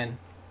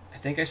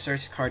think I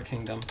searched Card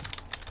Kingdom,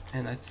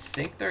 and I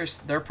think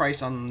their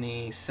price on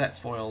the set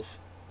foils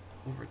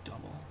over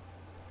double.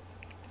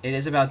 It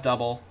is about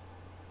double.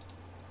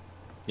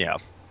 Yeah.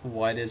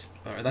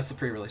 That's the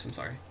pre-release. I'm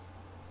sorry.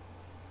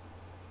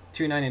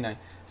 $2.99.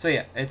 So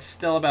yeah, it's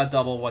still about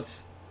double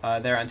what's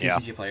there on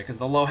TCG Player because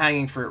the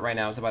low-hanging fruit right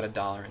now is about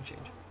 $1 and change.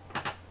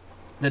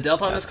 The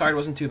delta on this card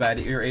wasn't too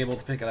bad. You're able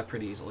to pick it up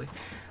pretty easily.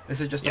 This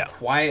is just a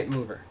quiet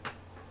mover.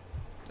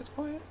 It's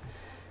quiet.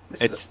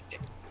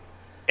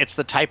 It's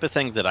the type of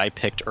thing that I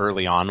picked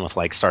early on with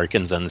like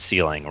Sarkhan's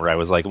Unsealing, where I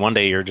was like, one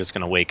day you're just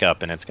going to wake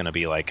up and it's going to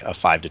be like a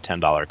 $5 to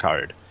 $10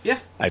 card. Yeah.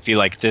 I feel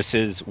like this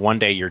is one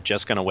day you're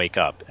just going to wake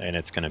up and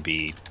it's going to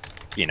be,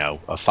 a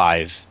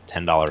 $5,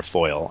 $10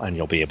 foil, and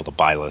you'll be able to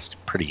buy list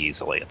pretty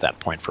easily at that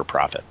point for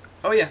profit.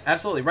 Oh yeah,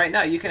 absolutely. Right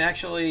now you can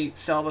actually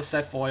sell the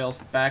set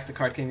foils back to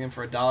Card Kingdom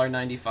for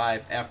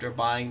 $1.95 after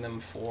buying them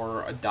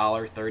for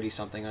 $1.30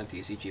 something on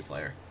TCG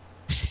Player.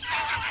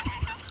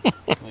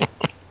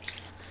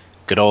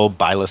 Good old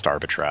buy list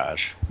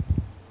arbitrage.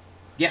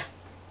 Yeah.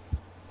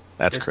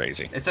 That's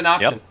crazy. It's an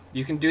option. Yep.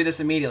 You can do this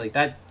immediately.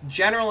 That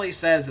generally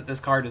says that this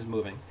card is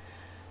moving.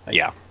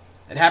 Yeah.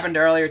 It happened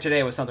earlier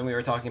today with something we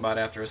were talking about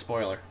after a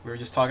spoiler. We were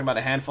just talking about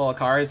a handful of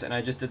cards, and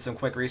I just did some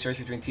quick research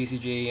between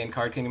TCG and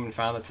Card Kingdom and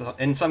found that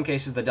in some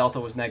cases the delta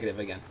was negative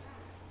again.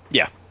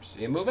 Yeah. So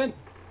you move in.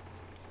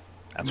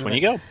 That's when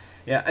you go.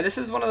 Yeah, and this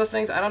is one of those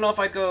things, I don't know if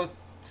I'd go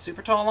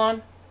super tall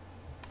on.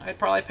 I'd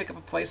probably pick up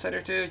a playset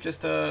or two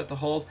just to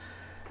hold.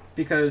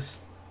 Because,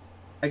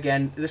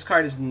 again, this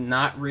card is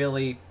not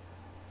really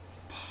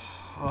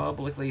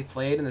publicly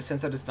played in the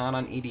sense that it's not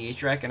on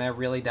EDHREC, and I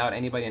really doubt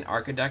anybody in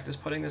Archidect is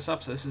putting this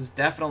up. So this is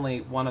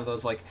definitely one of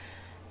those like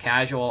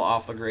casual,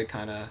 off the grid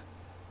kind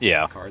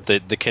of cards. The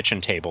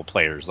kitchen table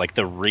players, like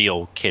the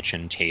real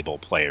kitchen table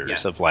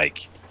players of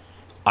like,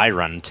 I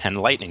run 10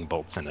 lightning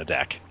bolts in a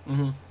deck.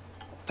 Mm-hmm.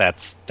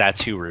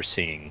 That's who we're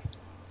seeing.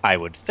 I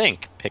would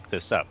think pick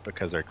this up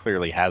because there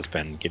clearly has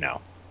been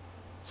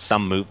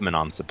some movement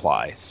on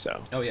supply.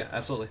 So. Oh yeah,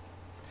 absolutely.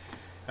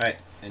 All right,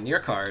 and your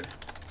card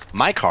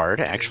My card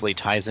actually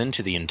ties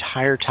into the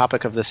entire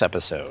topic of this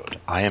episode.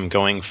 I am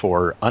going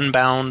for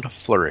Unbound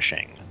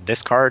Flourishing.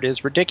 This card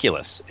is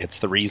ridiculous. It's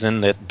the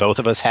reason that both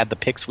of us had the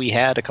picks we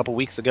had a couple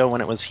weeks ago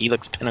when it was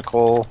Helix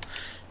Pinnacle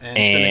and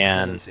Simic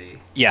Ascendancy.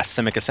 Yeah,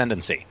 Simic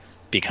Ascendancy.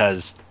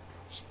 Because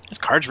this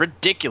card's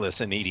ridiculous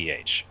in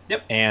EDH.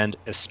 Yep. And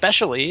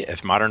especially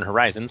if Modern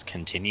Horizons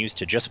continues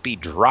to just be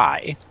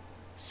dry,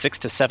 $6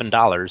 to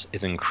 $7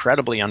 is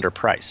incredibly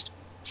underpriced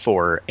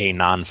for a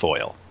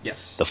non-foil.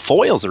 Yes. The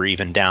foils are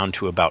even down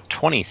to about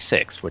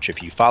 26, which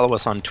if you follow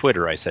us on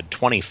Twitter, I said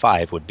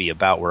 25 would be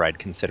about where I'd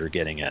consider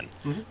getting in.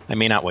 Mm-hmm. I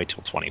may not wait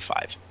till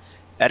 25.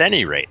 At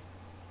any rate,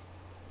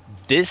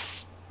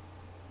 this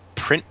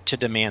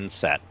print-to-demand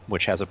set,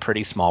 which has a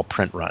pretty small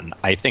print run,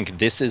 I think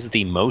this is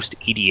the most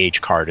EDH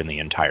card in the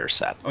entire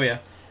set. Oh, yeah.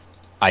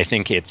 I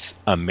think it's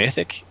a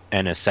mythic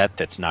and a set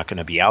that's not going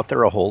to be out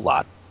there a whole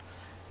lot.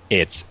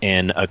 It's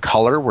in a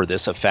color where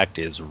this effect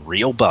is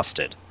real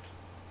busted.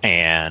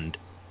 And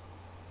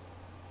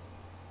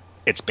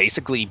it's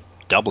basically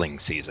doubling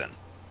season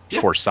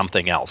for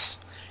something else.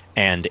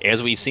 And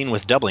as we've seen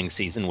with doubling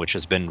season, which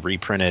has been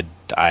reprinted,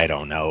 I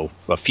don't know,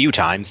 a few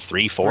times,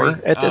 3,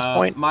 4 at this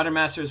point. Modern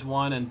Masters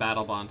 1 and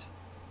Battle Bond.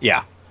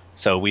 Yeah.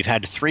 So we've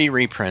had 3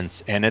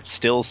 reprints, and it's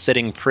still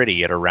sitting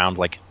pretty at around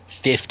like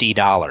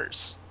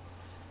 $50.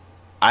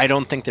 I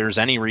don't think there's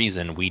any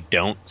reason we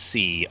don't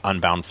see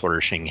Unbound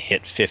Flourishing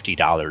hit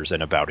 $50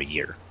 in about a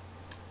year.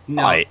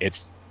 No.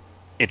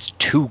 It's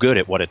too good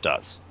at what it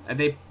does.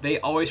 And they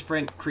always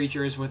print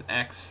creatures with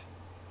X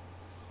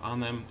on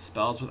them,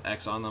 spells with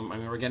X on them. I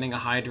mean, we're getting a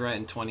Hydra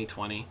in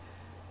 2020.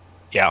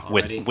 Yeah,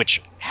 already.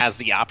 which has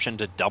the option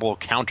to double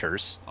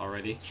counters.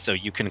 Already. So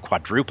you can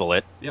quadruple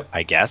it, yep.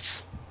 I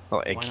guess.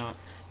 Like, why not?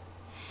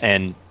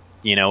 And,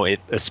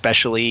 it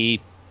especially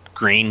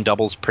green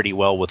doubles pretty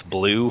well with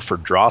blue for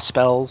draw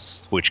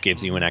spells, which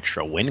gives you an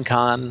extra win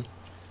con,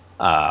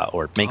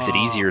 or it makes it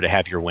easier to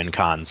have your win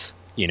cons.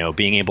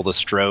 Being able to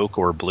stroke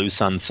or blue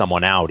sun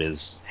someone out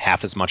is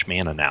half as much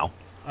mana now.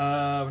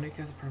 When it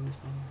casts a permanent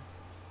spell.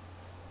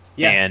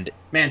 Yeah. And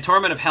man,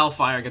 Torment of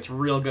Hellfire gets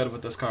real good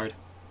with this card.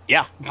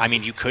 Yeah, I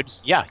mean,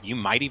 you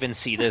might even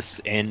see this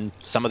in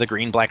some of the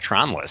green-black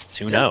Tron lists.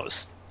 Who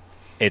knows?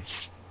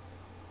 It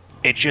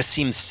just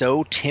seems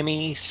so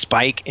Timmy,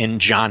 Spike,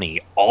 and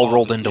Johnny all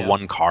rolled into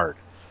one card,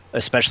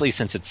 especially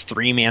since it's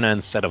 3 mana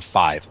instead of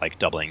 5, like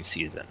doubling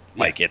season.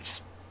 Yeah. Like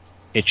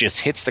it just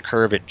hits the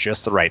curve at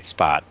just the right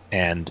spot.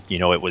 And,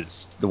 it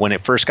was when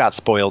it first got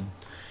spoiled,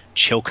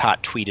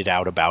 Chilcott tweeted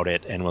out about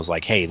it and was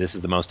like, hey, this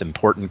is the most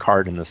important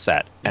card in the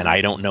set. And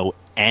I don't know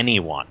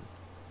anyone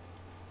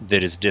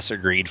that has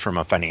disagreed from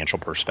a financial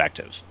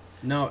perspective.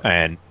 No.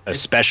 And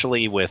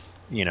especially with,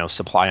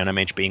 supply on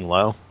MH being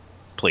low,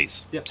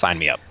 please sign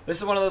me up. This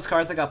is one of those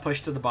cards that got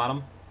pushed to the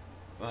bottom.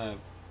 Like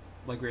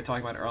we were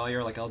talking about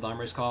earlier, like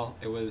Eldamri's Call.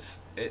 It was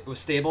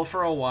stable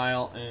for a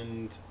while,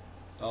 and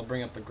I'll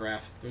bring up the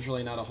graph. There's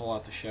really not a whole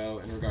lot to show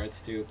in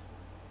regards to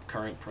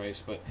current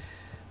price, but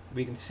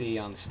we can see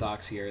on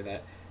stocks here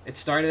that it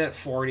started at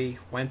 40,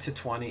 went to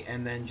 20,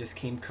 and then just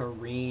came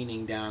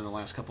careening down the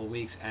last couple of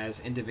weeks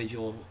as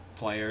individual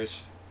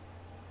players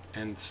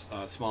and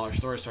smaller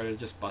stores started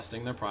just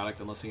busting their product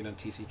and listing it on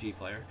TCG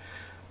Player.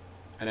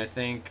 And I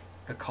think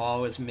a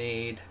call was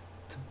made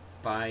to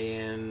buy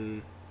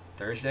in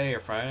Thursday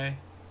or Friday?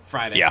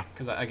 Friday. Yeah.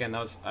 Because, again,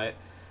 that was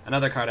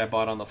another card I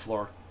bought on the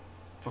floor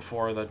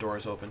before the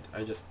doors opened.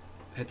 I just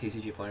hit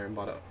TCG Player and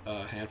bought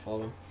a handful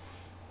of them.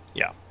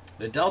 Yeah.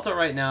 The delta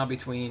right now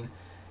between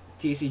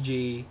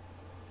TCG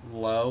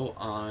low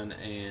on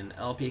an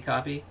LP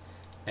copy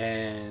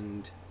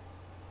and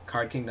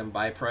Card Kingdom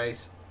buy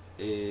price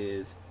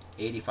is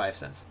 85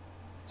 cents.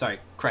 Sorry,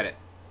 credit.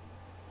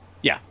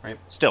 Yeah. Right.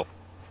 Still,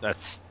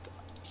 that's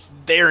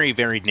very,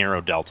 very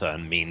narrow delta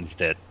and means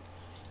that,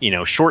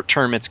 short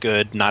term it's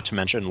good, not to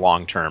mention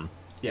long term.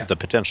 Yeah. The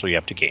potential you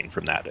have to gain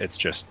from that. It's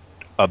just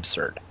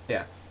absurd.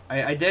 Yeah.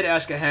 I did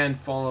ask a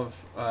handful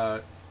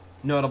of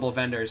notable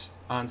vendors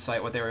on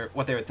site what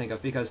they would think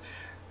of, because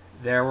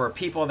there were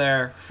people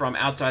there from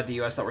outside the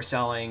U.S. that were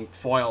selling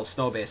foil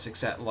snow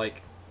basics at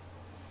like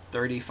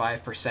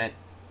 35%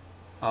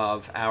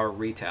 of our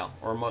retail,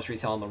 or most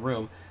retail in the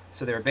room.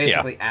 So they were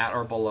basically at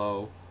or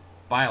below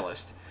buy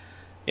list.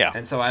 Yeah.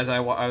 And so as I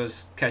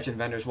was catching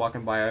vendors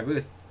walking by our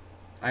booth,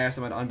 I asked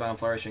them about Unbound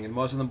Flourishing, and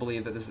most of them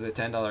believe that this is a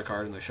 $10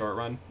 card in the short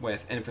run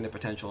with infinite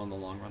potential in the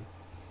long run.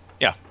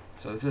 Yeah.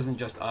 So this isn't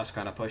just us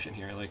kind of pushing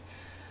here. Like,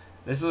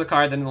 this is a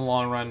card that in the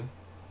long run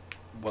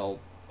will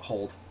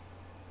hold.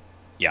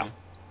 Yeah.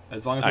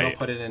 As long as I don't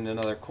put it in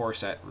another core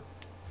set.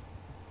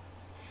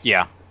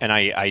 Yeah, and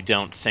I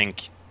don't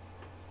think...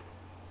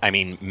 I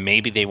mean,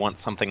 maybe they want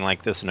something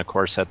like this in a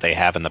core set they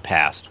have in the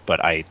past, but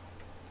I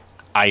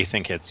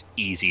think it's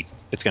easy.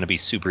 It's going to be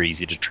super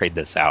easy to trade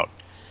this out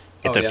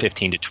at the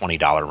 $15 to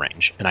 $20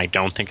 range, and I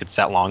don't think it's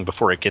that long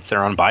before it gets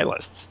there on buy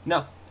lists.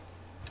 No,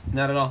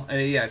 not at all.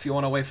 If you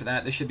want to wait for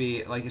that, this should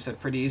be, like you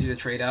said, pretty easy to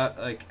trade out,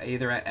 like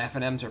either at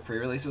FNMs or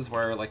pre-releases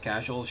where like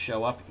casuals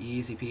show up,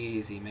 easy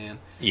peasy, man.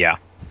 Yeah,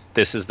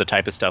 this is the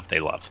type of stuff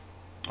they love.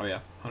 Oh yeah,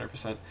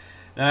 100%.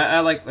 I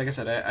like I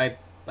said,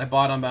 I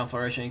bought Unbound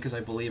Flourishing because I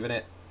believe in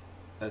it.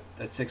 At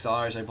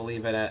 $6, I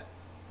believe it at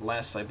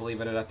less. I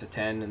believe it at up to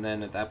 10, and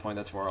then at that point,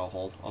 that's where I'll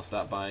hold. I'll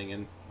stop buying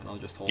in, and I'll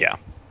just hold. Yeah.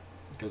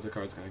 Because the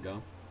card's gonna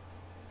go.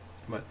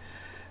 But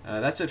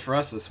that's it for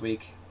us this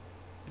week.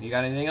 You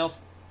got anything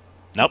else?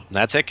 Nope,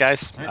 that's it,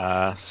 guys.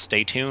 Right.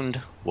 Stay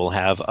tuned. We'll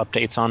have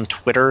updates on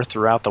Twitter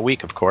throughout the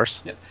week, of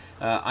course. Yep.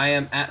 I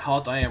am at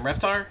Halt. I am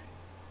Reptar.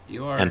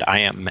 You are. And I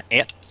am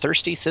at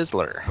Thirsty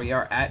Sizzler. We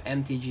are at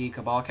MTG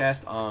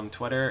Cabalcast on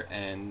Twitter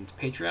and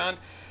Patreon.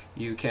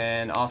 You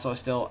can also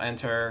still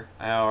enter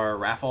our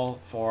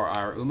raffle for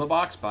our UMA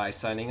box by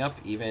signing up,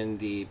 even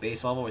the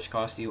base level, which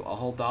costs you a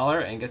whole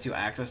 $1 and gets you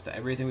access to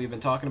everything we've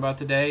been talking about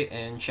today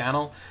in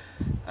channel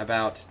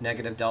about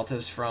negative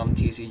deltas from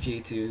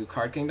TCG to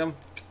Card Kingdom.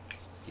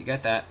 You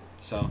get that.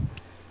 So.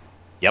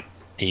 Yep.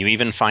 You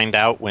even find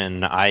out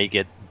when I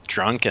get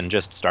drunk and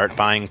just start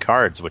buying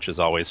cards, which is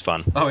always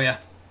fun. Oh yeah.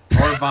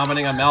 Or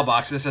vomiting on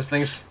mailboxes as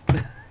things.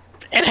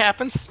 It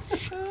happens.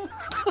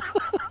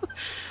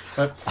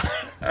 But,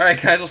 all right,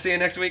 guys. We'll see you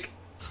next week.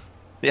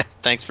 Yeah.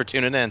 Thanks for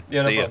tuning in.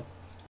 Yeah, See no you. problem.